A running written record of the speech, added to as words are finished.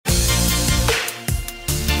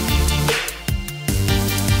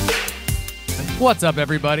What's up,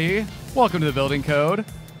 everybody? Welcome to the Building Code.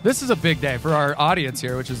 This is a big day for our audience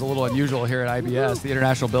here, which is a little unusual here at IBS, the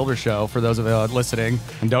International Builder Show, for those of you listening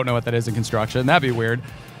and don't know what that is in construction. That'd be weird.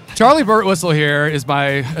 Charley Birtwistle here is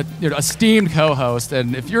my esteemed co-host,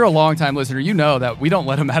 and if you're a longtime listener, you know that we don't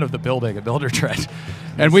let him out of the building at Buildertrend.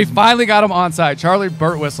 And we finally got him on site. Charley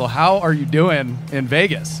Birtwistle, how are you doing in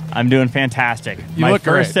Vegas? I'm doing fantastic. You look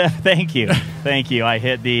great. Thank you. Thank you. I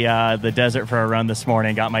hit the desert for a run this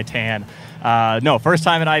morning, got my tan. No, first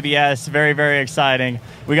time at IBS, very, very exciting.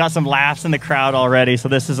 We got some laughs in the crowd already, so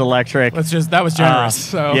this is electric. That was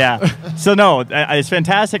generous. Yeah. So no, it's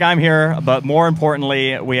fantastic I'm here, but more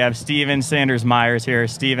importantly, we have Steven Sanders Myers here.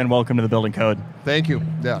 Steven, welcome to the Building Code. Thank you.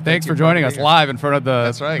 Yeah, Thanks for joining us live in front of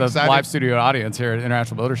the live studio audience here at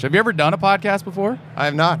International Builder Show. Have you ever done a podcast before? I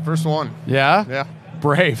have not. First one. Yeah? Yeah.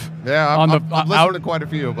 Brave. Yeah, I've listened to quite a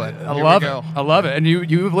few, but I love it. I love it. And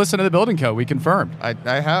you've listened to the Building Code. We confirmed. I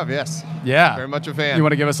have, yes. Yeah. Very much a fan. You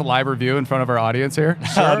want to give us a live review in front of our audience here?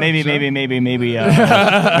 Sure, maybe we don't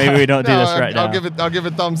do this right now. I'll give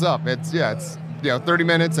it thumbs up. It's 30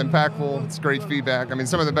 minutes, impactful. It's great feedback. I mean,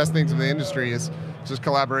 some of the best things in the industry is just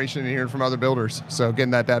collaboration and hearing from other builders. So getting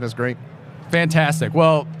that data is great. Fantastic.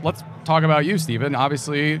 Well, let's talk about you, Steven.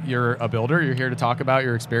 Obviously, you're a builder. You're here to talk about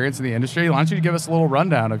your experience in the industry. Why don't you give us a little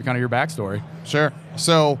rundown of kind of your backstory? Sure.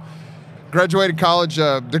 So, graduated college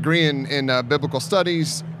degree in biblical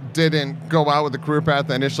studies. Didn't go out with the career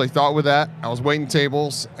path I initially thought with that. I was waiting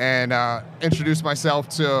tables and introduced myself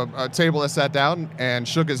to a table that sat down and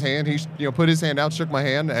shook his hand. He put his hand out, shook my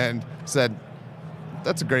hand, and said,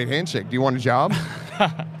 "That's a great handshake. Do you want a job?"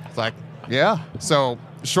 It's like, yeah. So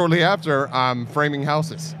shortly after, I'm framing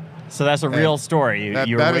houses. So that's a real story.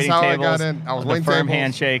 You were that waiting is how tables, I got in. I was waiting firm tables.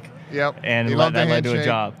 handshake. Yep. And that led to a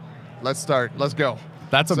job. Let's start. Let's go.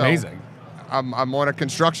 That's amazing. I'm on a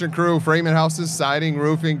construction crew, framing houses, siding,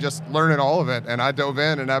 roofing, just learning all of it. And I dove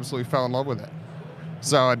in and absolutely fell in love with it.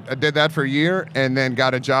 So I did that for a year and then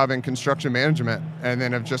got a job in construction management. And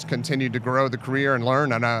then have just continued to grow the career and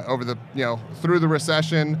learn. And through the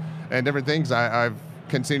recession and different things, I've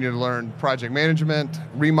continued to learn project management,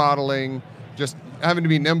 remodeling, just having to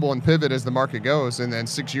be nimble and pivot as the market goes. And then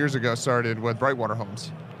 6 years ago, started with Brightwater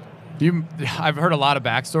Homes. I've heard a lot of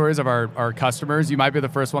backstories of our customers. You might be the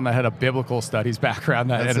first one that had a biblical studies background.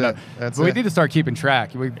 We need to start keeping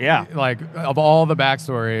track. Of all the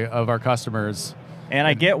backstory of our customers. And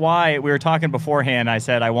I get why. We were talking beforehand. I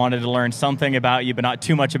said I wanted to learn something about you, but not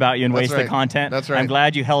too much about you and waste the content. That's right. I'm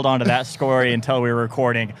glad you held on to that story until we were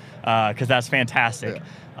recording, because that's fantastic.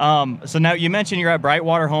 Yeah. So now you mentioned you're at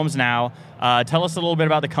Brightwater Homes now. Tell us a little bit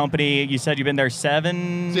about the company. You said you've been there 6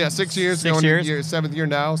 years. 6 years. 6 years. Seventh year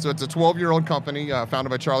now. So it's a 12-year-old company founded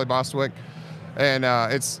by Charley Bostwick, and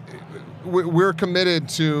we're committed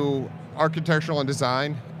to architectural and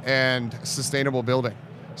design and sustainable building.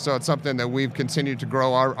 So it's something that we've continued to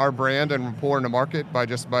grow our brand and rapport in the market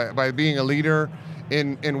by being a leader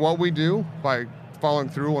in what we do, by following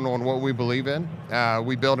through on what we believe in.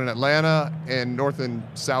 We build in Atlanta, in North and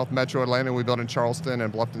South Metro Atlanta. We build in Charleston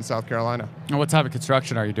and Bluffton, South Carolina. And what type of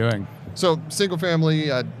construction are you doing? So single family,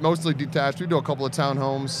 mostly detached. We do a couple of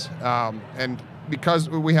townhomes. And because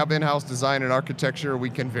we have in-house design and architecture, we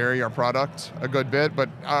can vary our product a good bit. But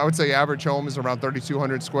I would say average home is around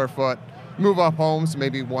 3,200 square foot. Move-up homes,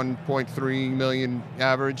 maybe 1.3 million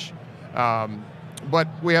average. But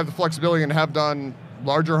we have the flexibility and have done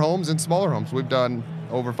larger homes and smaller homes. We've done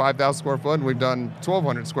over 5,000 square foot, and we've done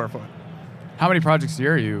 1,200 square foot. How many projects a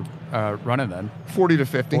year are you running then? 40 to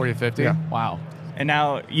 50. 40 to 50? Yeah. Wow. And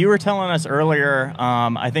now, you were telling us earlier,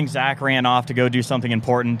 I think Zach ran off to go do something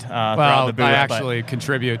important throughout the booth. I actually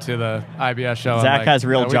contribute to the IBS show. Zach has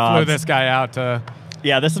real jobs. We flew this guy out to...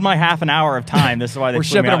 Yeah, this is my half an hour of time. This is why they we're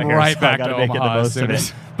flew me shipping out him here, right so back I gotta to make Omaha it the most of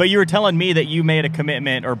it. But you were telling me that you made a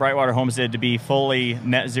commitment, or Brightwater Homes did, to be fully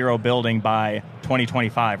net zero building by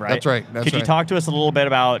 2025, right? That's right. Could you talk to us a little bit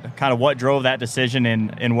about kind of what drove that decision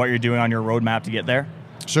and what you're doing on your roadmap to get there?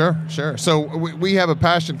 Sure. So we have a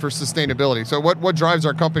passion for sustainability. So what drives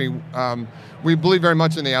our company? We believe very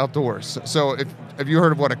much in the outdoors. So have you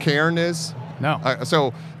heard of what a cairn is? No.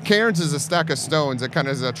 So cairns is a stack of stones that kind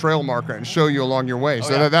of is a trail marker and show you along your way.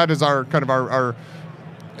 That is our kind of our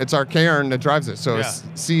it's our cairn that drives it. So it's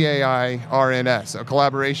CAIRNS, a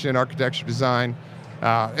collaboration, architecture, design,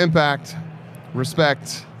 impact,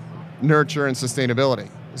 respect, nurture, and sustainability.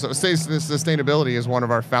 So sustainability is one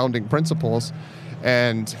of our founding principles.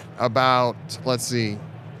 And about,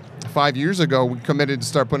 5 years ago, we committed to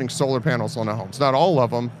start putting solar panels on our homes. Not all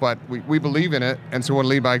of them, but we believe in it, and so we want to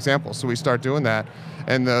lead by example. So we start doing that.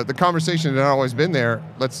 And the conversation had always been there,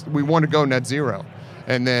 we want to go net zero.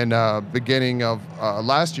 And then beginning of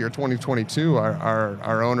last year, 2022,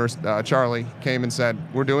 our owner, Charley, came and said,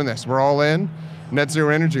 we're doing this. We're all in. Net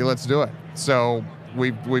zero energy, let's do it. So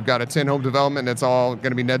we've got a 10-home development that's all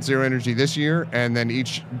going to be net zero energy this year, and then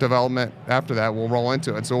each development after that will roll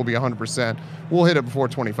into it. So we'll be 100%. We'll hit it before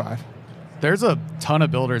 25. There's a ton of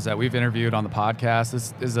builders that we've interviewed on the podcast.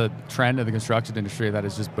 This is a trend in the construction industry that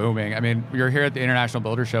is just booming. I mean, you're here at the International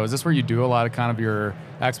Builder Show. Is this where you do a lot of kind of your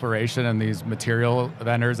exploration and these material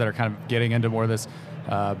vendors that are kind of getting into more of this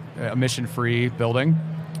emission-free building?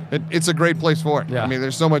 It's a great place for it. Yeah. I mean,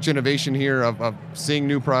 there's so much innovation here of seeing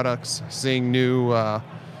new products, seeing new,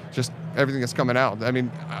 just everything that's coming out. I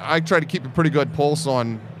mean, I try to keep a pretty good pulse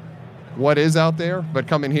on what is out there, but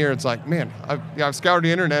coming here, it's like, man, I've scoured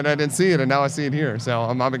the internet, I didn't see it, and now I see it here. So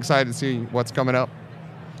I'm excited to see what's coming up.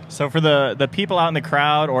 So for the people out in the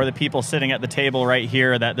crowd or the people sitting at the table right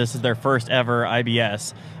here that this is their first ever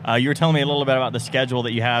IBS, you were telling me a little bit about the schedule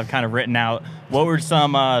that you have kind of written out. What were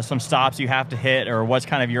some stops you have to hit, or what's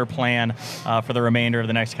kind of your plan for the remainder of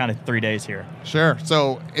the next kind of 3 days here? Sure.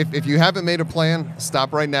 So if you haven't made a plan,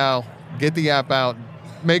 stop right now, get the app out,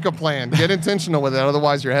 make a plan, get intentional with it.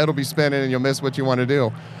 Otherwise, your head will be spinning and you'll miss what you want to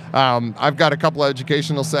do. I've got a couple of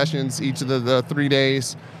educational sessions each of the 3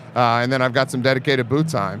 days. And then I've got some dedicated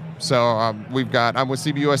booth time. So I'm with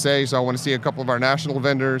CBUSA, so I want to see a couple of our national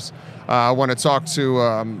vendors. I want to talk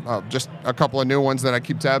to just a couple of new ones that I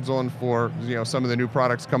keep tabs on for some of the new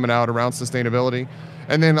products coming out around sustainability.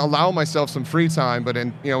 And then allow myself some free time, but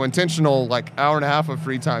intentional, like hour and a half of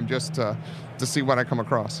free time just to see what I come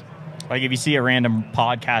across. Like if you see a random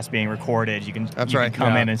podcast being recorded, you can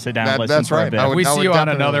come in and sit down and listen that's for right. a bit. If we see you on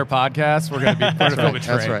another podcast, we're going to be betrayed.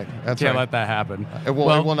 That's right. Can't let that happen. It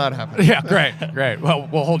will not happen. Yeah, great. Well,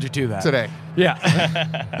 we'll hold you to that. Today.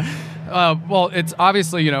 Yeah. Well, it's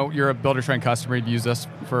obviously, you're a Buildertrend customer. You've used us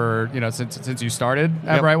for, since you started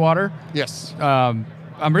at Brightwater. Yes. I'm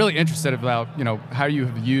really interested about, how you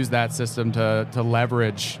have used that system to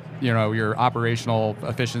leverage, your operational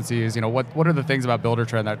efficiencies. What are the things about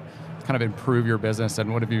Buildertrend that kind of improve your business,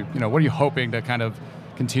 and what are you hoping to kind of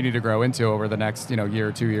continue to grow into over the next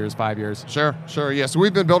year, 2 years, 5 years? Sure. Yeah. So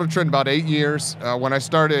we've been Buildertrend about 8 years. When I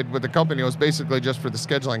started with the company, it was basically just for the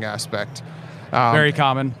scheduling aspect. Very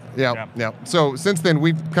common. Yeah. So since then,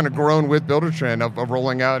 we've kind of grown with Buildertrend of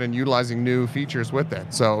rolling out and utilizing new features with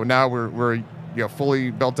it. So now we're fully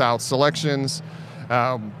built out selections,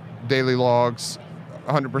 daily logs,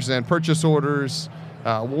 100% purchase orders,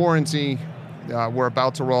 warranty. We're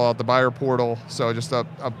about to roll out the buyer portal, so just a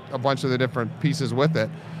bunch of the different pieces with it.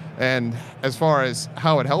 And as far as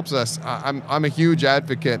how it helps us, I'm a huge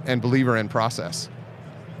advocate and believer in process.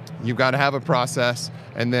 You've got to have a process,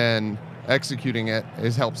 and then executing it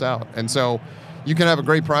helps out. And so you can have a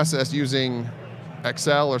great process using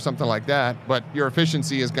Excel or something like that, but your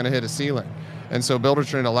efficiency is going to hit a ceiling. And so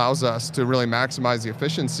Buildertrend allows us to really maximize the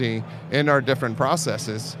efficiency in our different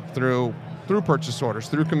processes through purchase orders,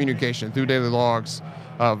 through communication, through daily logs,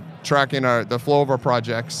 tracking the flow of our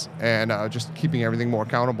projects, and just keeping everything more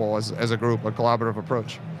accountable as a group, a collaborative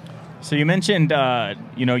approach. So you mentioned,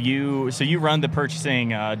 you run the purchasing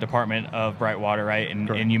department of Brightwater, right?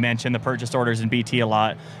 And you mentioned the purchase orders in BT a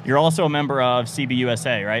lot. You're also a member of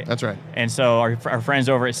CBUSA, right? That's right. And so our friends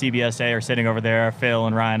over at CBUSA are sitting over there, Phil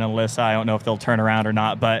and Ryan and Alyssa. I don't know if they'll turn around or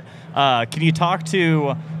not, but can you talk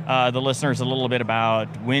to the listeners a little bit about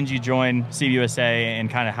when you joined CBUSA and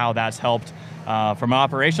kind of how that's helped from an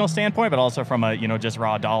operational standpoint, but also from a just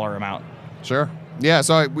raw dollar amount? Sure. Yeah,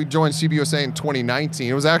 so we joined CBUSA in 2019.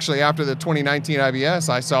 It was actually after the 2019 IBS,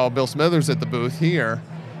 I saw Bill Smithers at the booth here,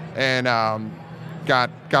 and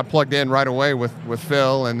got plugged in right away with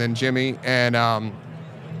Phil and then Jimmy, and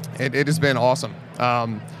it has been awesome.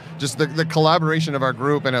 Just the collaboration of our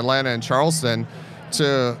group in Atlanta and Charleston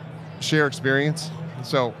to share experience.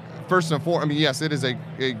 So first and foremost, yes, it is a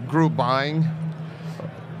group buying,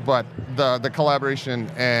 but the collaboration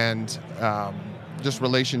and just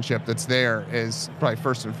relationship that's there is probably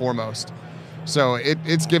first and foremost. So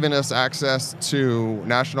it's given us access to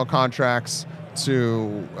national contracts,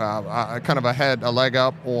 to kind of a leg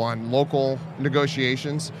up on local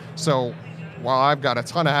negotiations. So while I've got a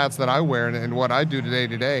ton of hats that I wear and what I do day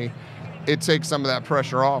to day, it takes some of that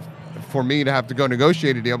pressure off for me to have to go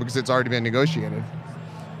negotiate a deal because it's already been negotiated.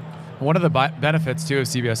 One of the benefits too of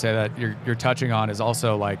CBUSA that you're touching on is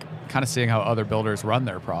also like kind of seeing how other builders run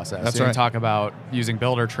their process. That's you right. Talk about using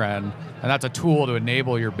Buildertrend, and that's a tool to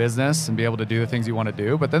enable your business and be able to do the things you want to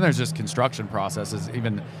do. But then there's just construction processes,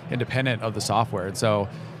 even independent of the software. And so,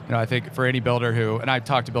 I think for any builder and I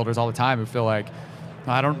talk to builders all the time who feel like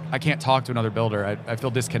I can't talk to another builder. I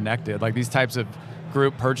feel disconnected. Like these types of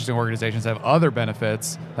group purchasing organizations have other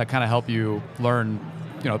benefits that kind of help you learn,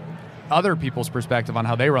 other people's perspective on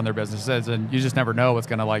how they run their businesses, and you just never know what's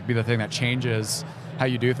going to like be the thing that changes how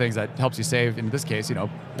you do things, that helps you save, in this case,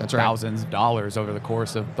 That's thousands of dollars over the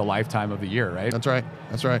course of the lifetime of the year, right? That's right.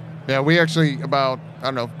 That's right. Yeah, we actually about,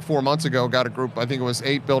 4 months ago got a group, I think it was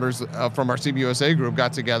 8 builders from our CBUSA group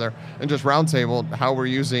got together and just roundtabled how we're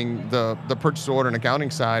using the purchase order and accounting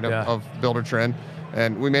side of Buildertrend.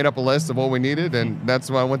 And we made up a list of what we needed, and that's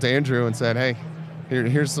when I went to Andrew and said, hey,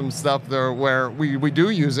 here's some stuff there where we do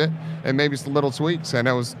use it, and maybe some little tweaks. And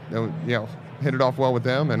hit it off well with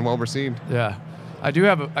them and well received. Yeah. I do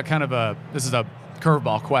have a kind of this is a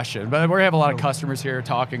curveball question, but we have a lot of customers here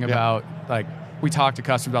talking about, like, we talk to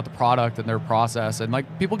customers about the product and their process, and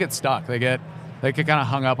like people get stuck. They get kind of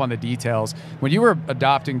hung up on the details. When you were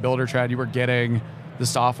adopting Buildertrend, you were getting the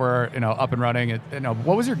software, up and running.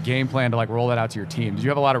 What was your game plan to like roll that out to your team? Did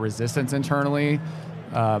you have a lot of resistance internally?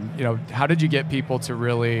 How did you get people to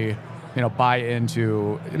really, buy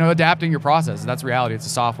into, adapting your process? That's reality. It's a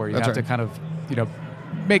software. You have to kind of,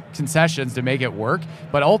 make concessions to make it work,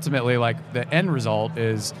 but ultimately, like, the end result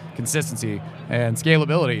is consistency and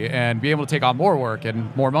scalability and be able to take on more work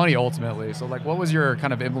and more money ultimately. So, like, what was your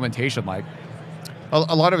kind of implementation like?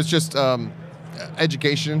 A lot of it's just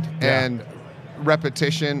education and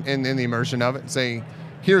repetition in the immersion of it. Saying,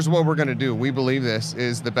 here's what we're going to do. We believe this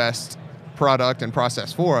is the best product and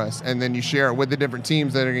process for us, and then you share it with the different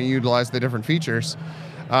teams that are going to utilize the different features.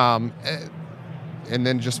 And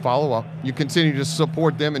then just follow up. You continue to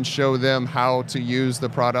support them and show them how to use the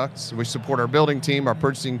products. We support our building team, our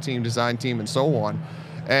purchasing team, design team, and so on.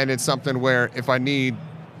 And it's something where if I need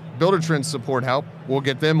Buildertrend support help, we'll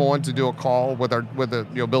get them on to do a call with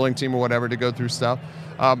the building team or whatever to go through stuff.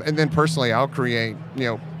 And then personally, I'll create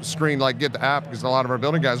screen, like get the app, because a lot of our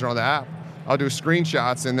building guys are on the app. I'll do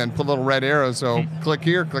screenshots and then put little red arrows. So click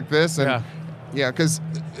here, click this, and because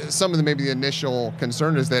some of the maybe the initial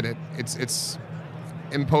concern is that it's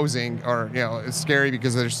imposing, or it's scary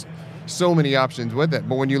because there's so many options with it.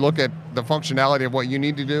 But when you look at the functionality of what you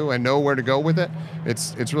need to do and know where to go with it,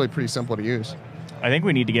 it's really pretty simple to use. I think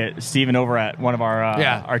we need to get Steven over at one of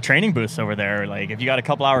our training booths over there. Like, if you got a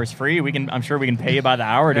couple hours free, I'm sure we can pay you by the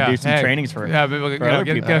hour to do some trainings for get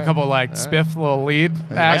a couple like spiff little lead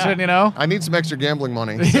action. I need some extra gambling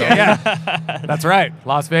money. So. That's right,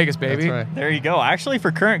 Las Vegas, baby. That's right. There you go. Actually,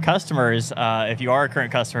 for current customers, if you are a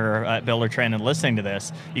current customer at Buildertrend and listening to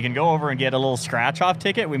this, you can go over and get a little scratch-off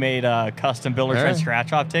ticket. We made custom Buildertrend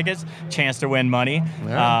scratch-off tickets, chance to win money.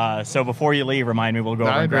 So before you leave, remind me, we'll go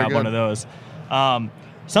over and grab one of those.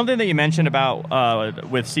 Something that you mentioned about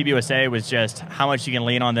with CBUSA was just how much you can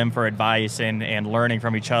lean on them for advice and learning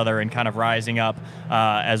from each other and kind of rising up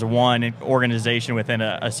as one organization within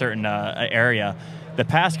a certain area. The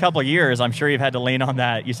past couple of years, I'm sure you've had to lean on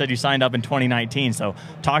that. You said you signed up in 2019, so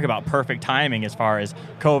talk about perfect timing as far as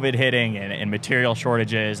COVID hitting and material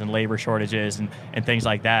shortages and labor shortages and things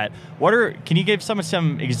like that. Can you give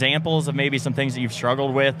some examples of maybe some things that you've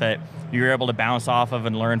struggled with that you're able to bounce off of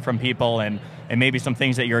and learn from people, and maybe some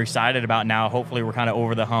things that you're excited about now? Hopefully we're kind of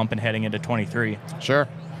over the hump and heading into 23. Sure.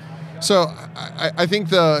 So I think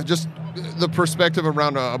the perspective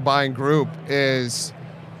around a buying group is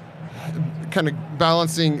kind of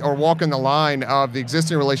balancing or walking the line of the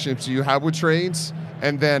existing relationships you have with trades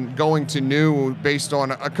and then going to new based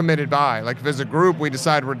on a committed buy. Like, if as a group we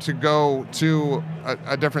decide we're to go to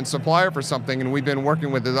a different supplier for something and we've been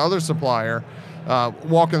working with another supplier,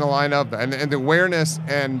 walking the line of that. And the awareness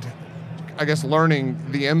and, I guess,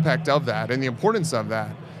 learning the impact of that and the importance of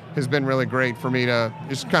that has been really great for me to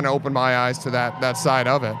just kind of open my eyes to that side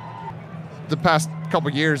of it. The past couple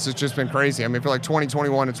of years, it's just been crazy. I mean, I feel like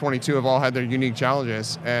 2021 and 22 have all had their unique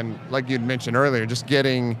challenges. And like you'd mentioned earlier, just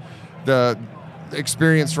getting the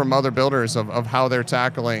experience from other builders of how they're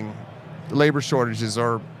tackling labor shortages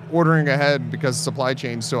or ordering ahead because supply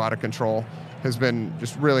chain's so out of control has been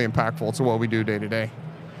just really impactful to what we do day to day.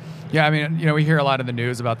 Yeah, I mean, we hear a lot in the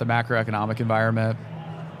news about the macroeconomic environment.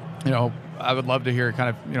 I would love to hear kind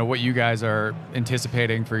of, what you guys are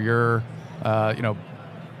anticipating for your,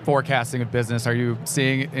 forecasting of business. Are you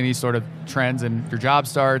seeing any sort of trends in your job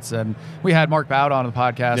starts? And we had Mark Bowd on the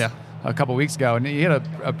podcast a couple weeks ago, and he had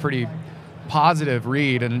a pretty positive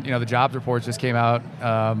read. And the jobs reports just came out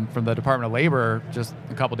from the Department of Labor just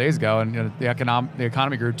a couple days ago, and the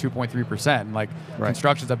economy grew 2.3%. And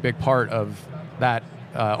construction's a big part of that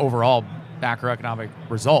overall macroeconomic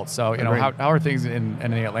results. So how are things in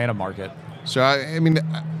the Atlanta market? So I mean,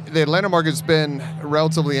 the Atlanta market's been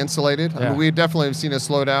relatively insulated. I mean, we definitely have seen a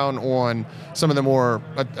slowdown on some of the more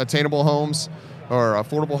attainable homes or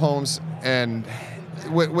affordable homes, and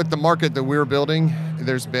with the market that we're building,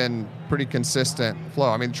 there's been pretty consistent flow.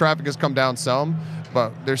 I mean, traffic has come down some,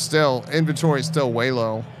 but there's still, inventory is still way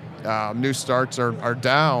low. New starts are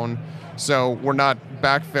down, so we're not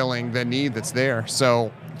backfilling the need that's there.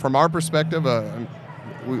 So from our perspective,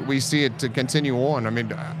 we see it to continue on. I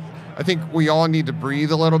mean, I think we all need to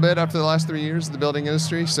breathe a little bit after the last 3 years of the building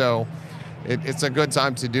industry, so it's a good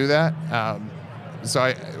time to do that.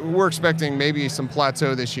 We're expecting maybe some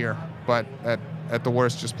plateau this year, but at the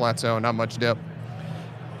worst, just plateau, not much dip.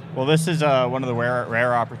 Well, this is one of the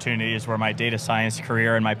rare opportunities where my data science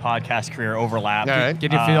career and my podcast career overlap. All right.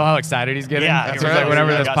 Can you feel how excited he's getting? Yeah. It seems like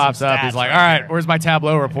whenever this pops up, he's like, all right, where's my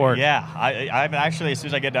Tableau report? Yeah, I'm actually, as soon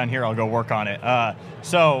as I get done here, I'll go work on it.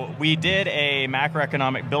 So we did a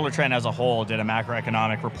macroeconomic, Buildertrend as a whole did a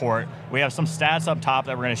macroeconomic report. We have some stats up top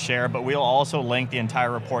that we're going to share, but we'll also link the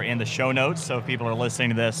entire report in the show notes. So if people are listening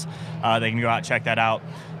to this, they can go out and check that out.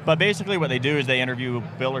 But basically what they do is they interview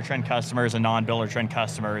Buildertrend customers and non-Buildertrend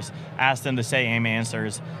customers, ask them the same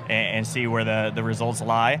answers and see where the results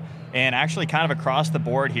lie. And actually kind of across the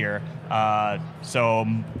board here, so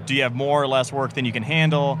do you have more or less work than you can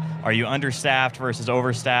handle? Are you understaffed versus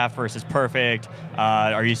overstaffed versus perfect?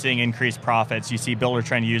 Are you seeing increased profits? You see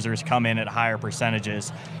Buildertrend users come in at higher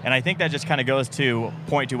percentages. And I think that just kind of goes to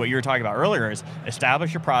point to what you were talking about earlier, is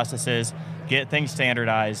establish your processes, get things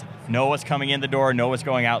standardized, know what's coming in the door, know what's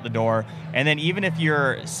going out the door, and then even if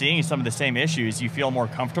you're seeing some of the same issues, you feel more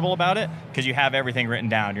comfortable about it because you have everything written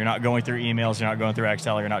down. You're not going through emails, you're not going through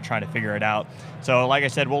Excel, you're not trying to figure it out. So like I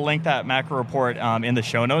said, we'll link that macro report in the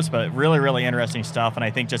show notes, but really, really interesting stuff, and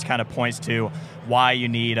I think just kind of points to why you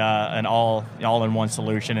need an all-in-one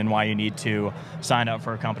solution and why you need to sign up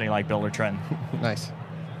for a company like Buildertrend. Nice.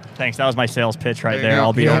 Thanks, that was my sales pitch right There you there. go.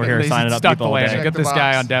 I'll be over here signing up people all day. Get this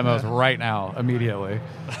guy on demos right now, immediately.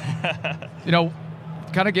 You know,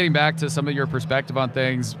 kind of getting back to some of your perspective on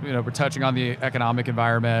things, you know, we're touching on the economic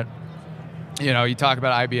environment. You know, you talk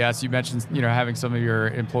about IBS, you mentioned, you know, having some of your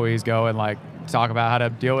employees go and like talk about how to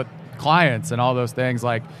deal with clients and all those things.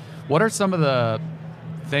 Like, what are some of the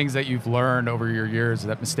things that you've learned over your years,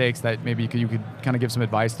 that mistakes that maybe you could kind of give some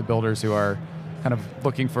advice to builders who are kind of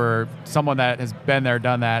looking for someone that has been there,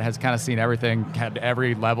 done that, has kind of seen everything, had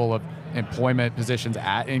every level of employment positions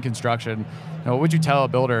in construction? You know, what would you tell a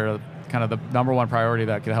builder, kind of the #1 priority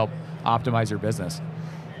that could help optimize your business?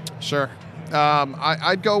 Sure.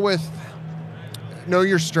 I'd go with know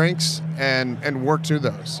your strengths and work to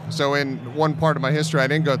those. So in one part of my history I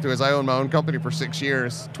didn't go through is I owned my own company for 6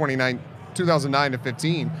 years, 2009 to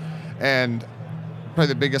 15, and probably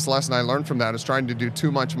the biggest lesson I learned from that is trying to do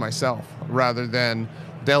too much myself rather than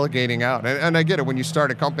delegating out. And I get it, when you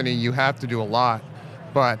start a company, you have to do a lot,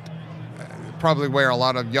 but probably where a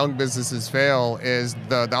lot of young businesses fail is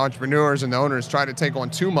the entrepreneurs and the owners try to take on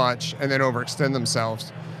too much and then overextend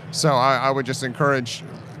themselves. So I would just encourage,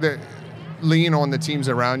 lean on the teams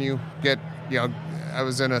around you. I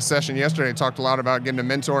was in a session yesterday, talked a lot about getting a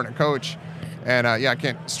mentor and a coach, and I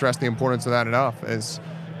can't stress the importance of that enough, is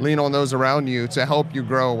lean on those around you to help you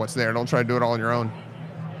grow what's there. Don't try to do it all on your own.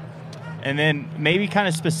 And then maybe kind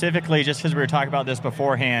of specifically, just because we were talking about this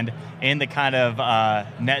beforehand, in the kind of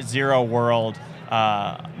net zero world,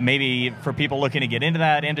 maybe for people looking to get into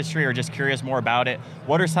that industry or just curious more about it,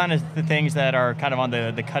 what are some of the things that are kind of on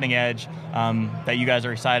the cutting edge that you guys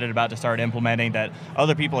are excited about to start implementing, that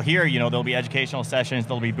other people here, you know, there'll be educational sessions,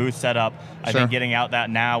 there'll be booths set up. I think getting out that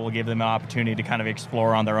now will give them an opportunity to kind of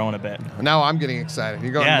explore on their own a bit. Now I'm getting excited.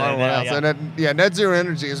 You go to everyone else. Yeah. And net zero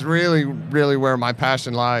energy is really, really where my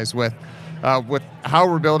passion lies with how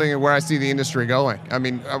we're building and where I see the industry going. I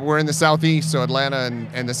mean, we're in the Southeast, so Atlanta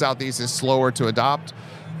and the Southeast is slower to adopt,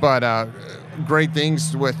 but great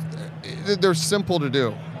things they're simple to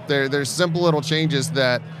do. There's simple little changes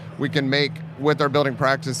that we can make with our building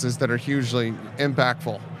practices that are hugely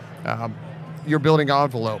impactful. Your building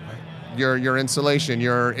envelope, your insulation,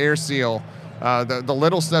 your air seal, the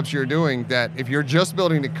little steps you're doing that if you're just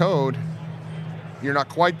building the code, you're not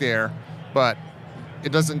quite there, but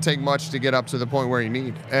it doesn't take much to get up to the point where you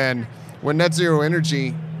need. And when net zero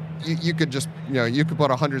energy, you could just, you could put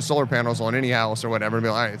 100 solar panels on any house or whatever and be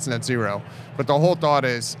like, all right, it's net zero. But the whole thought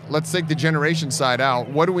is, let's take the generation side out.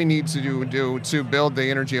 What do we need to do to build the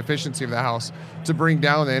energy efficiency of the house, to bring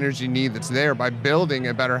down the energy need that's there by building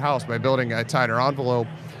a better house, by building a tighter envelope,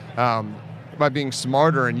 by being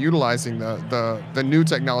smarter and utilizing the new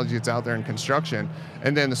technology that's out there in construction.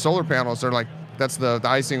 And then the solar panels are like, that's the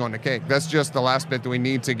icing on the cake. That's just the last bit that we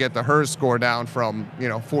need to get the HERS score down from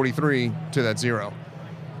 43 to that 0.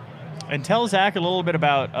 And tell Zach a little bit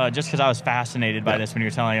about, just because I was fascinated by this when you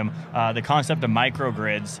were telling him, the concept of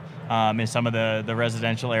microgrids in some of the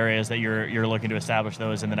residential areas that you're looking to establish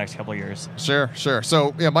those in the next couple of years. Sure.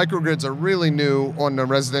 So yeah, microgrids are really new on the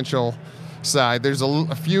residential side. There's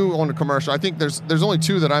a few on the commercial. I think there's only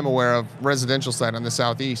 2 that I'm aware of residential side on the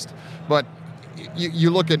southeast. But you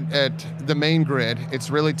look at the main grid, it's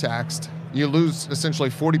really taxed. You lose essentially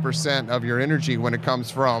 40% of your energy when it comes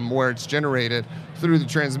from where it's generated through the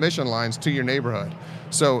transmission lines to your neighborhood.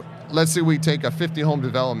 So let's say we take a 50-home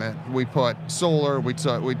development, we put solar, we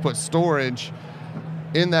put storage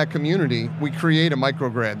in that community, we create a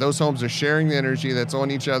microgrid. Those homes are sharing the energy that's on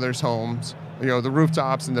each other's homes, the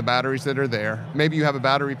rooftops and the batteries that are there. Maybe you have a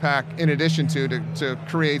battery pack in addition to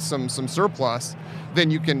create some surplus. Then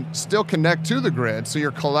you can still connect to the grid, so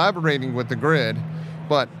you're collaborating with the grid,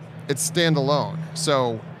 but it's standalone.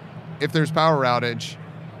 So if there's power outage,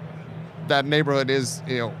 that neighborhood is,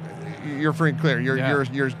 you're free and clear.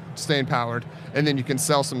 You're staying powered, and then you can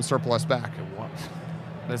sell some surplus back.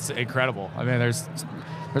 That's incredible. I mean, there's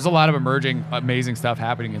a lot of emerging, amazing stuff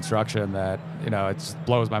happening in construction that, it just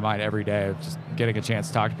blows my mind every day. Just getting a chance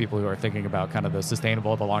to talk to people who are thinking about kind of the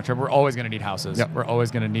sustainable, the long term. We're always going to need houses. Yep. We're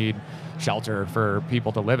always going to need shelter for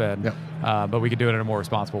people to live in. Yep. But we can do it in a more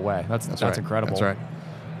responsible way. That's right. incredible. That's right.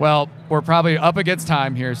 Well, we're probably up against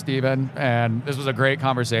time here, Stephen, and this was a great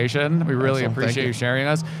conversation. We really appreciate you sharing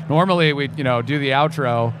this. Normally, we do the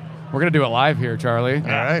outro. We're going to do it live here, Charlie. All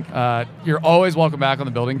right. You're always welcome back on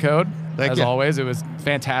the Building Code. Thank as you. always, it was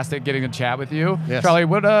fantastic getting to chat with you. Yes. Charlie,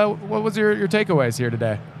 what was your takeaways here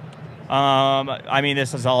today? I mean,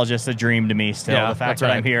 this is all just a dream to me still. The fact that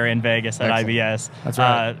I'm here in Vegas at IBS. That's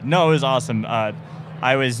right. No, it was awesome.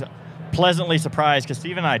 I was pleasantly surprised because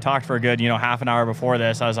Steve and I talked for a good, half an hour before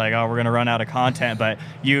this. I was like, oh, we're going to run out of content, but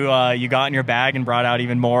you got in your bag and brought out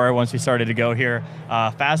even more once we started to go here.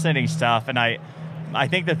 Fascinating stuff, and I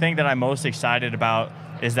think the thing that I'm most excited about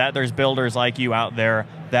is that there's builders like you out there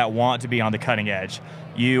that want to be on the cutting edge.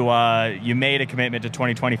 You made a commitment to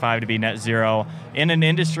 2025 to be net zero in an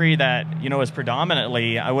industry that is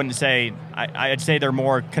predominantly, I wouldn't say, I'd say they're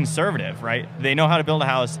more conservative, right? They know how to build a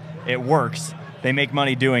house, it works, they make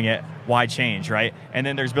money doing it. Why change, right? And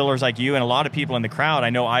then there's builders like you and a lot of people in the crowd. I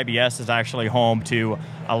know IBS is actually home to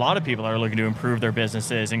a lot of people that are looking to improve their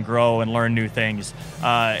businesses and grow and learn new things.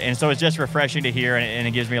 And so it's just refreshing to hear, and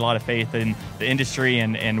it gives me a lot of faith in the industry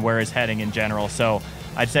and where it's heading in general. So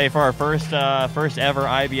I'd say for our first ever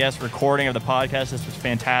IBS recording of the podcast, this was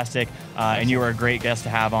fantastic, and you were a great guest to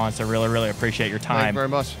have on, so really, really appreciate your time. Thank you very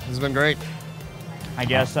much. This has been great. I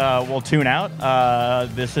guess we'll tune out.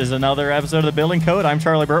 This is another episode of the Building Code. I'm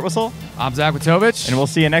Charlie Birtwhistle. I'm Zach Witovich. And we'll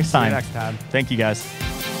see you next time. See you next time. Thank you, guys.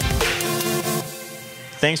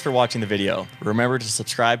 Thanks for watching the video. Remember to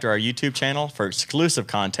subscribe to our YouTube channel for exclusive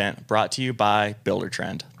content brought to you by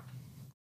Buildertrend.